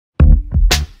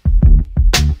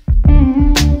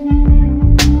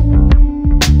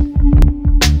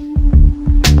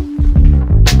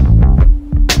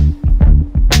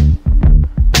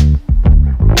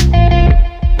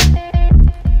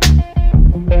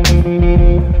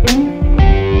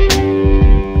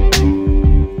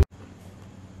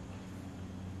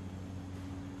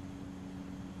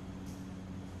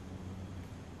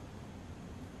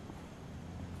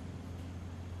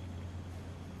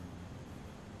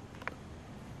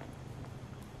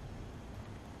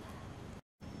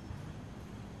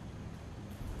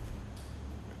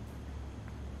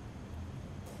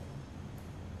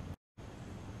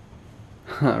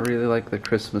I really like the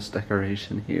Christmas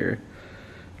decoration here.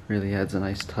 Really adds a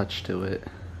nice touch to it.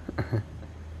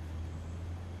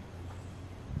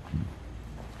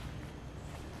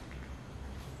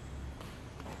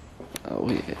 Oh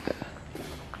yeah.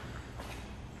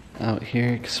 Out here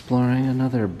exploring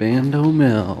another Bando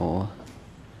mill.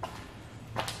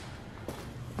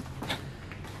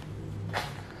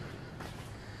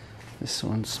 This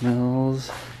one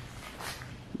smells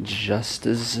just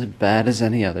as bad as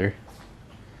any other.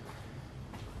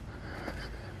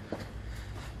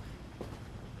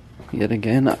 Yet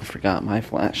again, I forgot my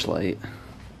flashlight.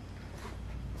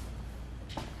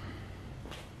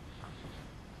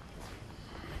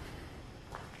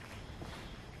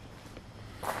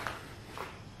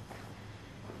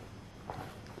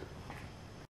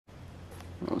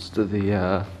 Most of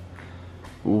the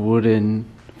wooden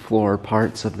floor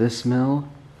parts of this mill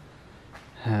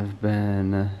have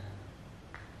been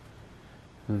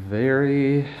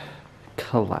very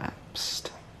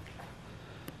collapsed.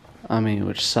 I mean,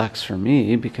 which sucks for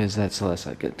me because that's less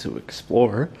I get to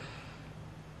explore.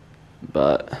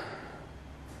 But,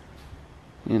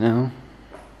 you know,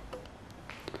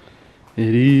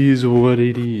 it is what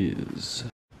it is.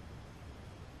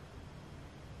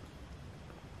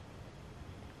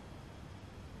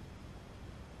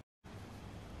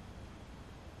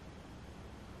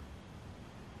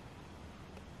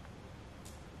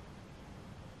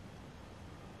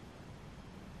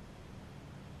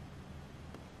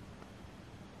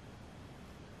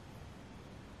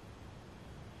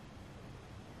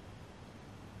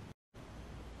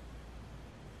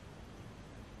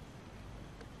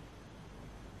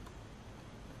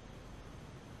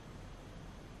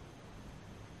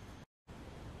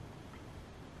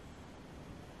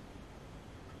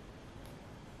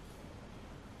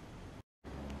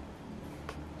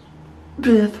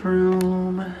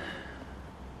 Bathroom,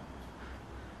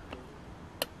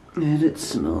 and it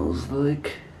smells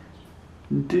like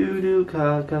doo-doo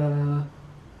caca.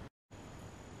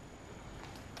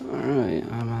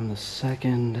 Alright, I'm on the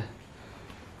second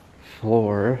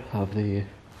floor of the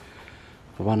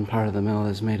one part of the mill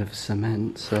is made of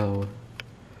cement, so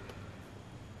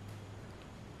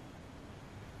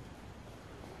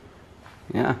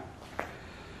yeah.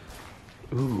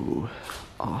 Ooh,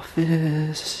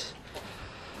 office.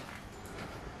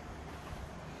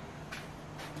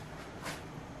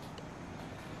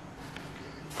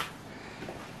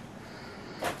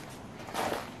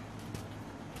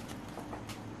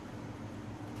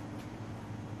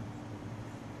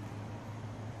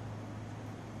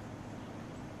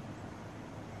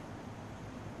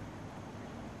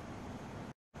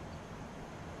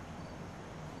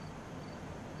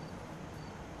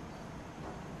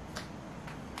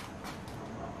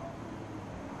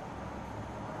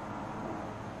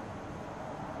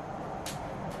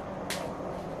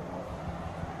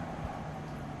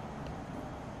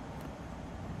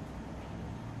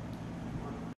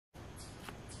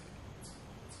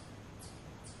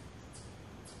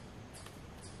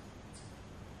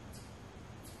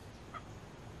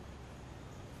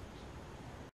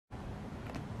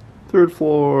 Third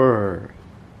floor.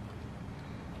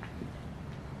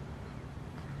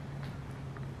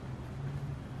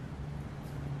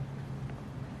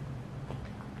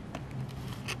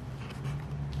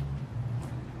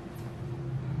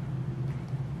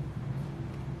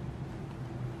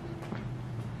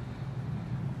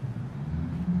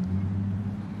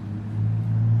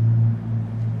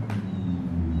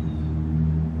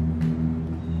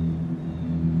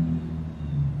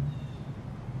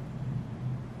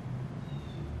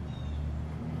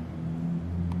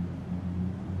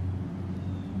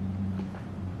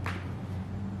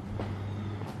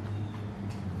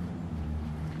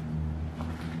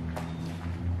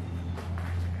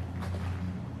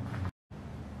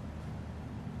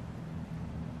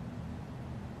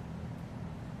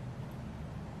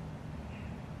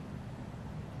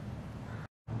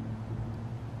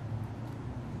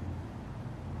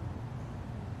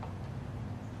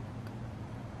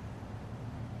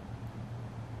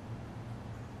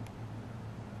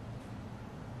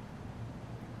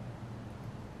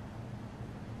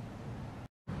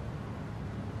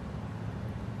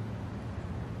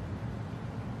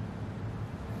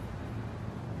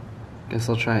 Guess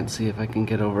I'll try and see if I can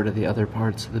get over to the other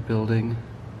parts of the building.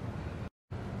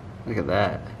 Look at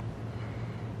that.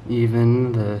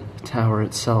 Even the tower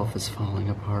itself is falling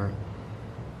apart.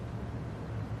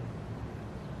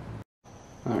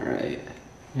 Alright,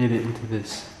 made it into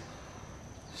this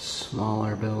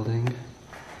smaller building,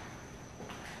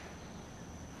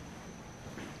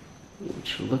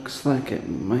 which looks like it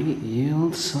might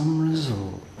yield some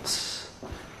results.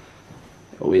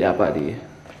 Oh yeah, buddy.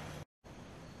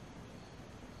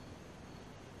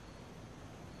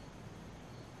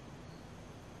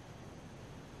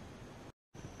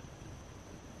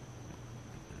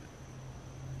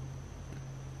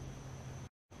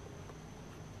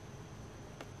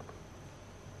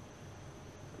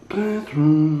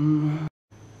 Bathroom.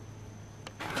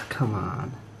 Come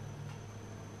on.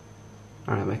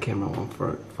 Alright, my camera won't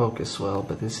focus well,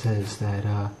 but this says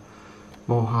that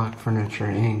Mohawk Furniture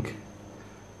Inc.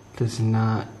 does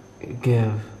not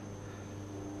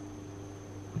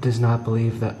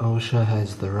believe that OSHA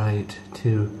has the right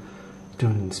to do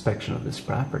an inspection of this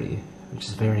property, which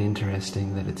is very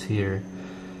interesting that it's here.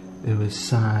 It was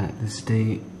signed, this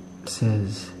date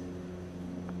says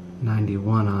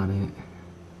 91 on it.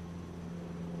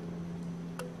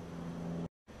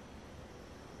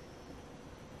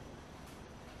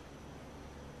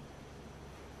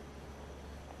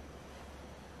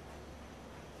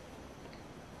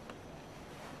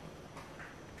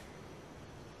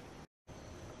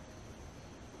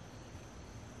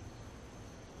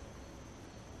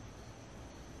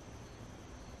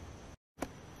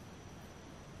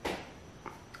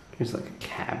 Here's like a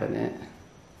cabinet.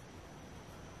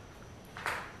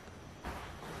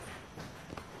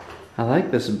 I like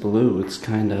this blue, it's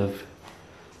kind of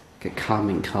like a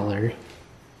calming color.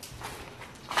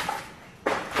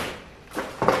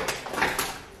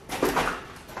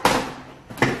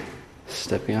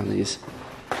 Stepping on these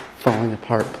falling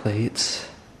apart plates.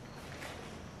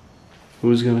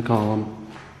 Who's gonna call them?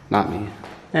 Not me.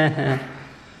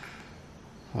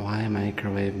 Why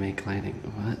microwave make lighting?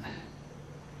 What?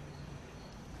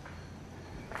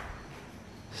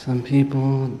 Some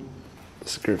people,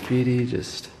 this graffiti it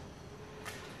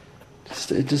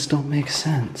just don't make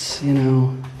sense, you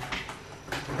know.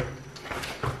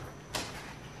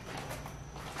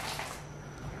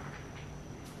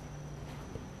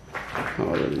 Oh,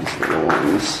 what are these little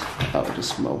ones? Oh,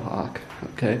 just Mohawk.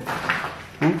 Okay.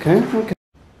 Okay.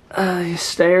 These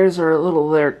stairs are a little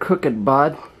there crooked,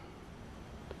 bud.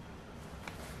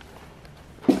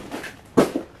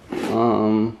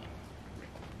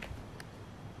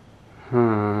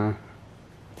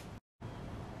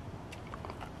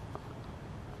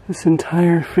 This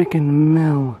entire freaking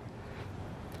mill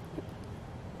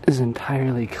is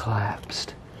entirely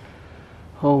collapsed.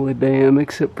 Holy damn,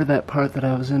 except for that part that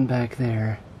I was in back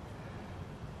there.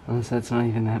 Unless that's not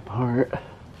even that part.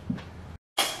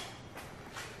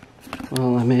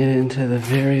 Well, I made it into the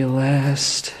very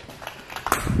last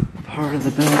part of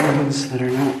the buildings that are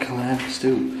not collapsed.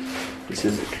 Ooh, this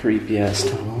is a creepy ass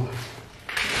tunnel.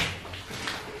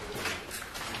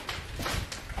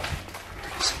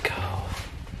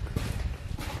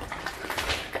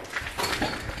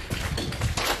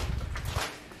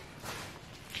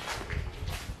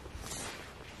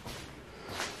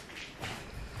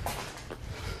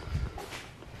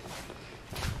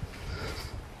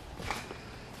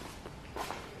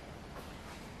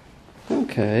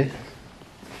 Okay.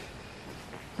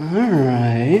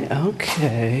 Alright,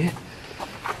 okay.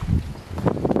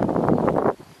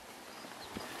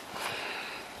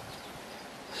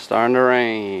 Starting to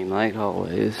rain, like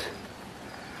always.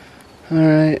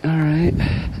 Alright.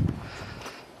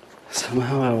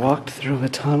 Somehow I walked through a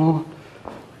tunnel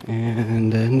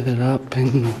and ended up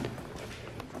in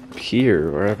here,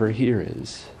 wherever here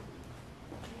is.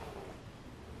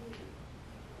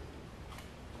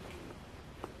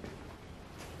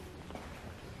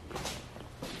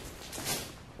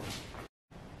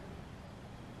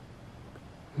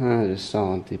 Just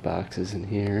all empty boxes in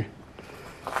here.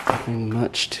 Nothing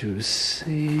much to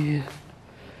see.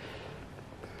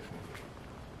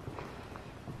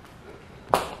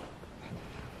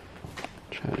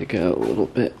 Try to go a little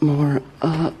bit more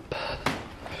up.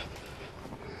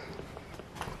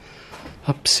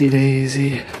 Upsy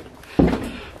daisy.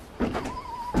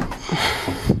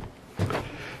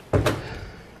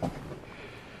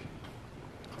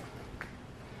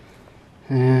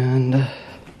 And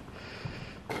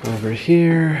over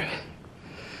here,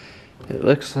 it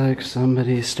looks like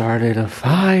somebody started a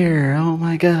fire. Oh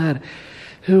my god,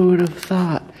 who would have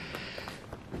thought?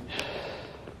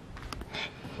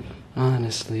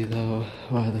 Honestly though,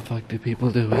 why the fuck do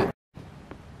people do it?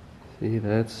 See,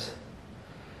 that's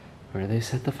where they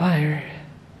set the fire.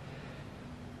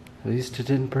 At least it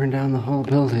didn't burn down the whole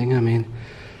building. I mean,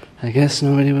 I guess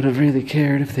nobody would have really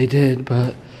cared if they did,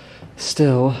 but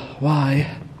still,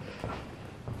 why?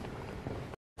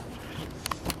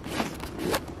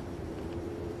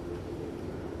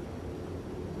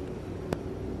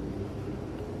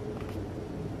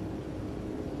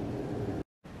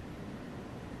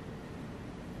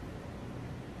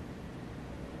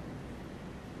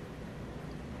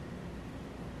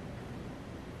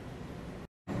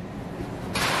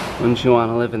 Wouldn't you want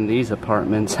to live in these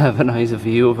apartments? Have a nice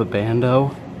view of a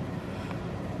bando?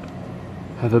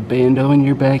 Have a bando in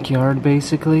your backyard,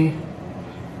 basically?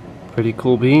 Pretty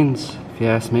cool beans, if you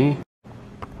ask me.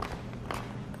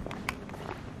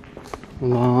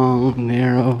 Long,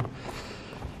 narrow.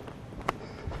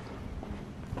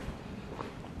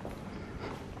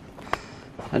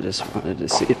 I just wanted to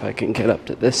see if I can get up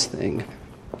to this thing.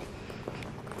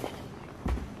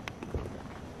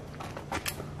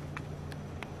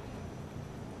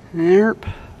 Yep.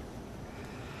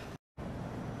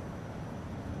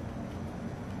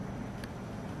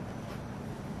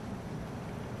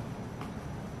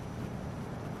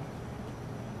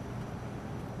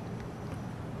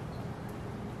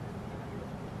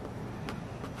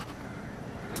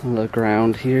 Look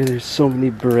around here, there's so many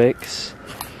bricks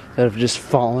that have just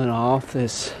fallen off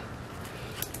this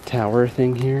tower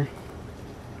thing here.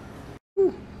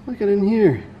 Look at in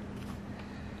here.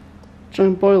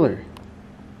 Giant boiler.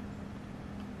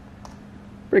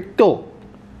 Brickle.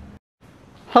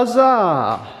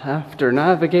 Huzzah! After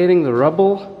navigating the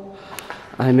rubble,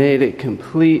 I made a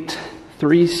complete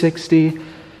 360,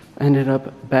 ended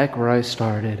up back where I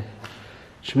started.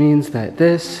 Which means that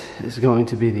this is going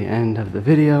to be the end of the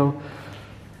video.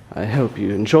 I hope you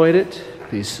enjoyed it.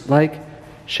 Please like,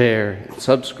 share, and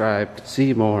subscribe to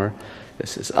see more.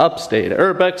 This is Upstate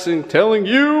Urbexing telling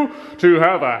you to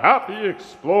have a happy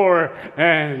explore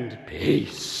and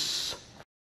peace.